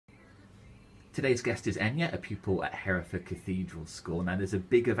Today's guest is Enya, a pupil at Hereford Cathedral School. Now, there's a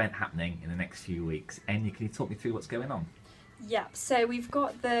big event happening in the next few weeks. Enya, can you talk me through what's going on? Yeah, so we've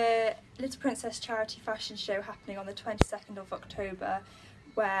got the Little Princess charity fashion show happening on the 22nd of October,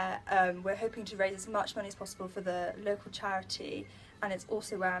 where we're hoping to raise as much money as possible for the local charity, and it's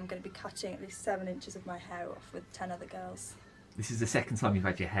also where I'm going to be cutting at least 7 inches of my hair off with 10 other girls. This is the second time you've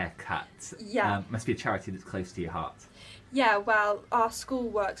had your hair cut. Yeah. Must be a charity that's close to your heart. Yeah, well, our school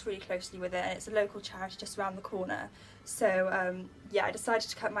works really closely with it, and it's a local charity just around the corner. So, yeah, I decided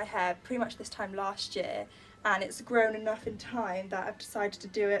to cut my hair pretty much this time last year, and it's grown enough in time that I've decided to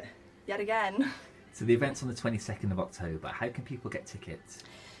do it yet again. So the event's on the 22nd of October. How can people get tickets?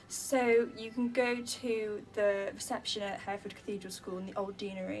 So you can go to the reception at Hereford Cathedral School in the Old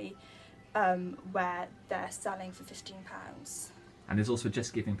Deanery, where they're selling for £15. And there's also a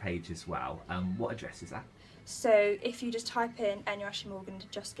Just Giving page as well. What address is that? So if you just type in Enya Morgan into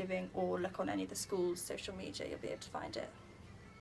Just Giving or look on any of the school's social media, you'll be able to find it.